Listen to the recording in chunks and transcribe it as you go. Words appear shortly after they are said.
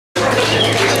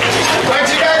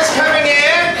Aren't you guys coming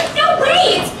in? No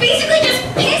way! It's basically just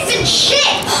piss and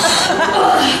shit!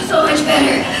 Oh, so much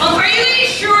better. Are you really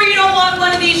sure you don't want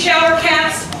one of these shower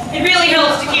caps? It really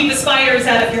helps to keep the spiders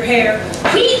out of your hair.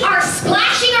 We are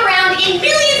splashing around in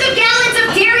millions of gallons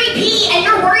of dairy pee, and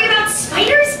you're worried about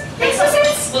spiders? Makes no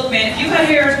sense. Look, man, if you had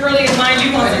hair as curly as mine,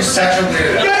 you want You're such a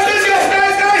weirdo.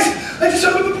 Guys! I just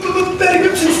have a Betty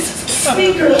Gibson's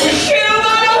sneaker. Shoo,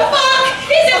 what the fuck?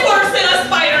 Is it worse than a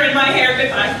spider in my hair?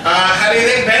 Goodbye. How do you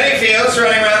think Benny feels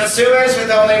running around the sewers with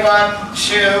only one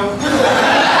shoe?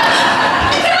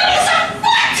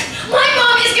 My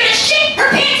mom is gonna shit her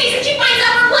panties if she finds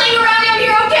out we're playing around out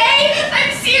here, okay?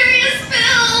 I'm serious,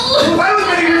 Phil. Why was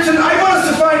Betty Gibson? I want us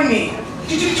to find me.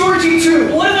 Georgie,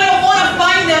 too. What if I don't want to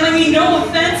find them? I mean, no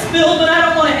offense, Bill, but I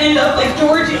don't want to end up like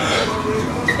Georgie.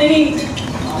 I mean,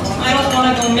 I don't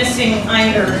want to go missing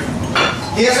either.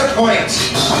 He has a point.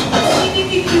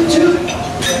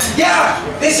 Yeah,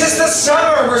 this is the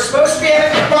summer. We're supposed to be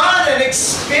having fun and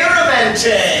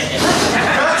experimenting.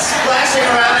 Not splashing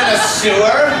around in a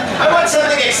sewer. I want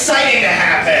something exciting to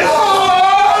happen. No.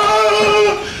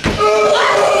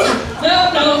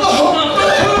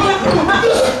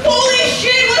 Holy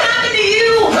shit, what happened to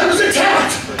you? I was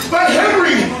attacked by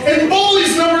Henry and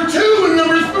bullies number 2 and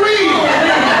number 3.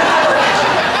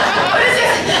 What is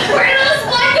this? Where did this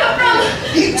blood come from?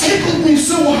 He tickled me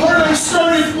so hard I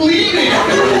started bleeding.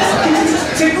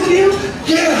 Tickled you?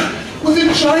 Yeah, with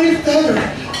a giant feather.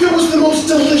 It was the most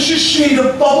delicious shade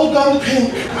of bubblegum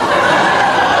pink.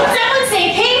 Someone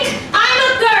say pink? I'm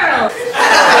a girl.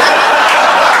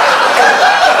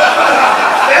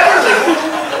 Beverly,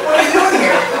 what are you doing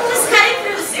here? Just cutting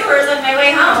through the sewers on my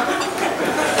way home.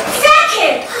 That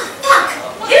kid! Fuck!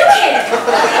 You kid!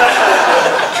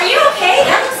 Are you okay?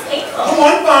 That looks painful. Oh,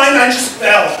 I'm fine. I just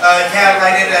fell. Yeah,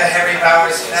 right into Harry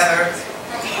Bauer's feather.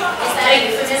 Is that a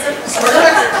euphemism?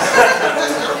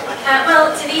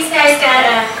 Well, do these guys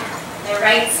got the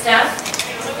right stuff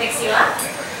to fix you up?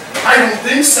 I don't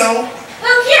think so.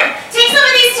 Well, here, take some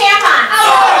of these tampons.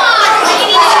 Oh, come on! You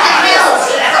need some pills.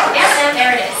 Yes, and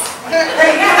there it is.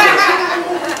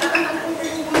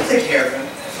 Take care of him.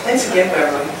 Thanks again,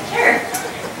 Beverly. Sure.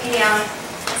 Maybe I'll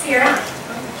see you around.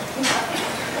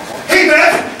 Hey,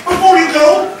 Beth, before you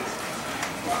go,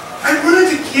 I wanted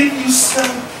to give you some...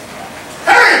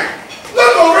 Hey!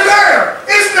 Look over there!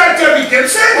 Isn't that Debbie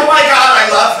Gibson? Oh my God, I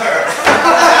love her.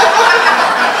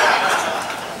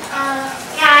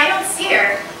 Yeah, I don't see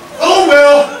her. Oh,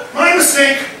 well, my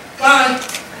mistake. Bye.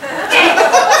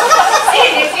 See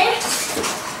you, Nick.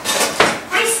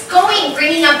 Nice going,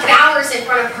 bringing up Bowers in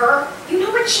front of her. You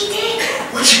know what she did?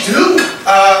 What'd she do?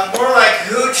 More like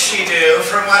who'd she do?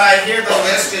 From what I hear, the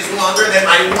list is longer than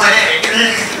my wang.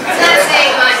 It's not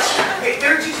saying much. Hey,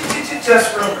 they're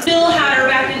just real. Bill had her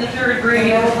back in the 3rd grade.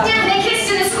 Yeah, they kissed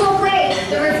in the school play.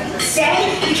 The review said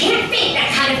you can't fake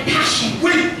that kind of passion.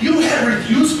 Wait, you had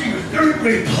reviews for your 3rd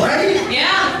grade play?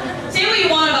 Yeah. Say what you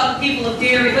want about the people of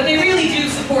Derry, but they really do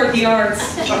support the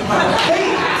arts. Hey!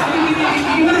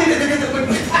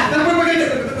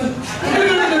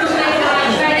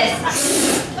 Try this.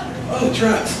 Oh,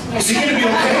 drugs. Is he gonna be okay?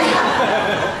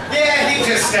 Yeah, he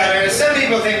just stutters. Some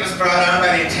people think it was brought on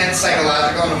by the intense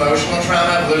psychological and emotional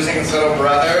trauma of losing his little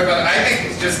brother, but I think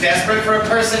he's just desperate for a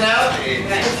personality.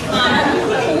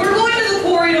 We're going to the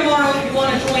quarry tomorrow if you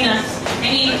want to join us. I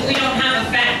mean, we don't have a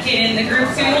fat kid in the group,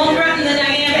 so we won't threaten the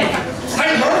dynamic.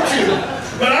 I'd love to,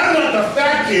 but I'm not the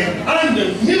fat kid. I'm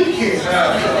the new kid.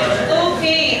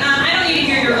 Okay, I don't need to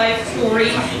hear your life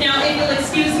story. Now, if you'll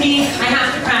excuse me, I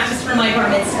have to practice for my bar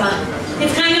mitzvah.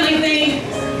 It's kind of my thing.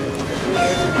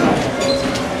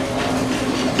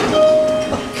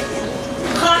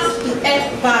 Hast du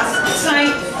etwas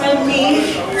Zeit für mich?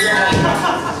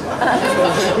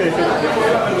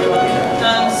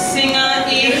 Singer,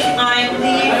 ich, ein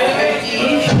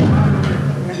Lied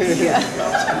für dich.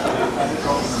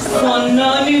 Von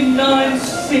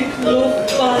 99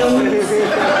 Luftballons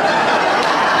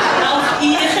auf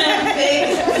ihrem Weg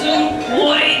zum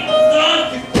White.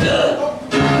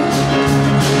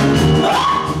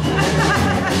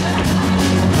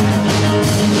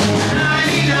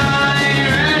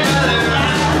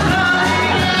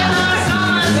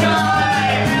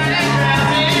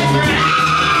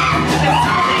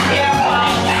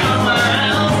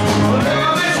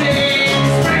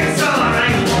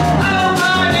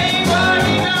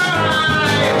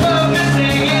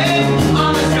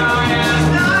 On the sky.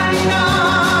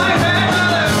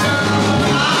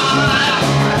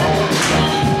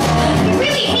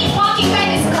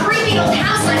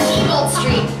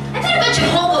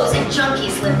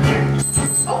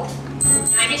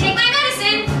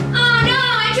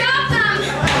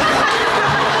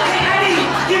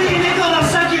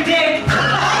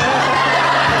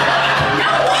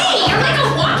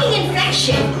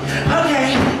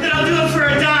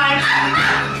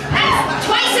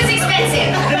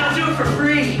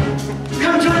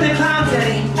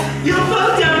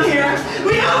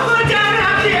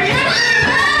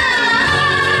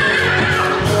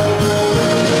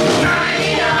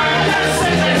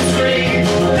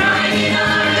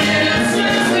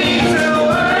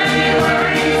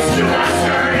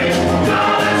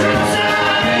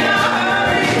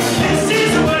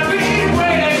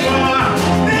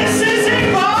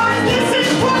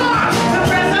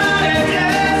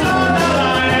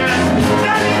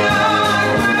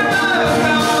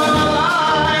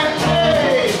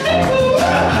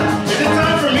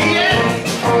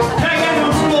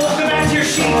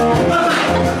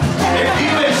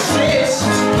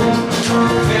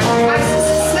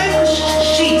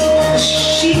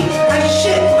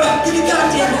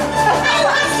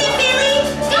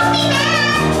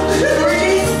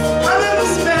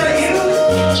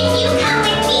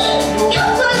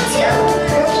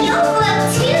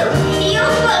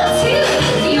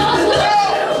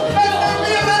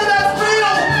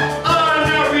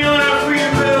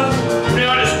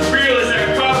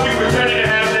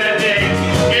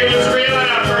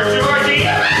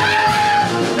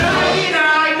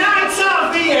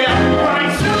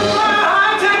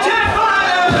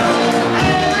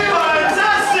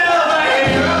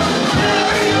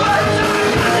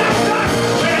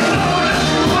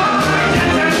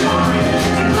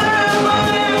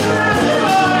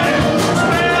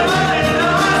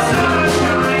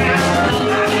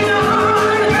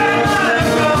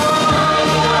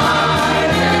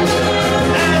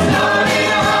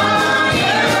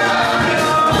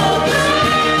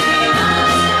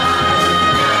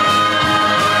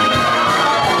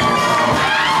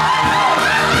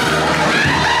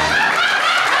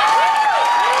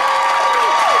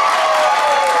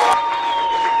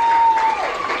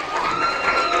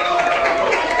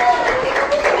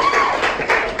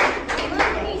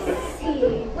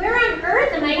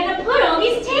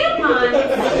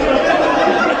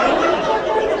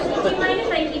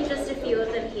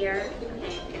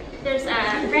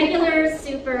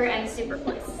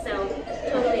 superfluous, so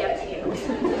totally up to you.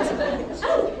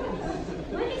 Oh,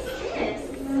 what is this?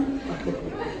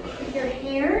 Your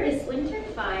hair is winter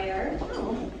fire.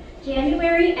 Oh.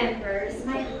 January embers.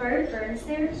 My heart burns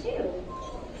there too.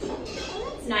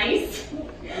 Oh, that's nice.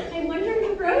 I wonder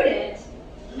who wrote it.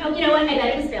 Oh, you know what? I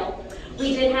bet it was Bill.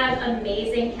 We did have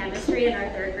amazing chemistry in our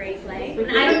 3rd grade play.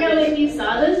 And I don't know if you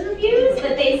saw those reviews,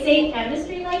 but they say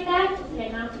chemistry like that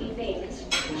cannot be faked.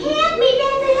 Can't be,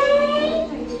 Beverly!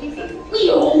 We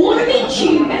all want to meet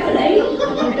you, Beverly. Who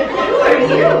are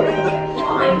you?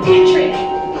 I'm Patrick.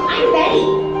 I'm Betty.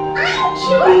 I'm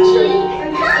Georgie.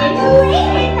 Come play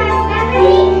with us,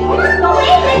 Beverly. Come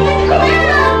play with the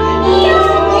clown. You're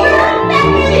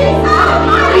Beverly. Oh,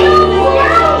 my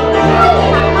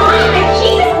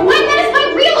Jesus, what? That is my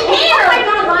real hair. Oh, my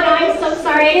God, Lana, I'm so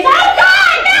sorry. Oh,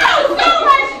 God, no! So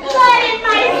much blood in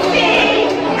my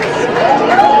face.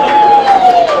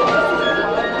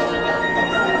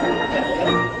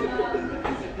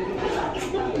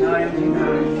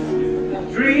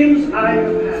 Dreams I've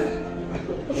had,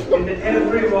 and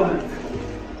everyone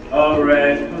a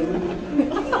red balloon.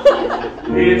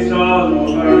 It's all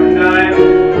over, and I'm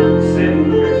sitting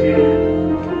pretty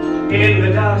in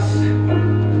the dust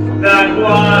that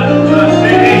was just